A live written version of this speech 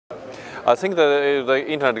I think that the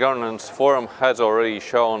Internet Governance Forum has already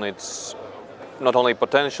shown its not only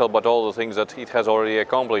potential but all the things that it has already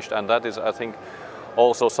accomplished, and that is, I think,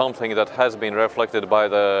 also something that has been reflected by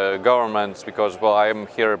the governments, because, well, I am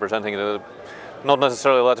here representing not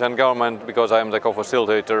necessarily Latvian government because I am the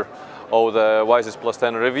co-facilitator of the WISES Plus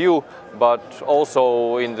 10 review, but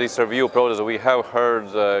also in this review process we have heard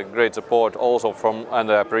great support also from and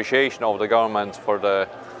the appreciation of the government for the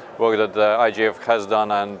work that the IGF has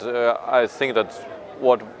done, and I think that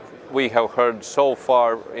what we have heard so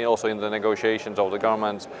far, also in the negotiations of the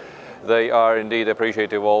governments, they are indeed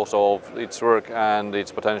appreciative also of its work and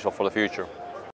its potential for the future.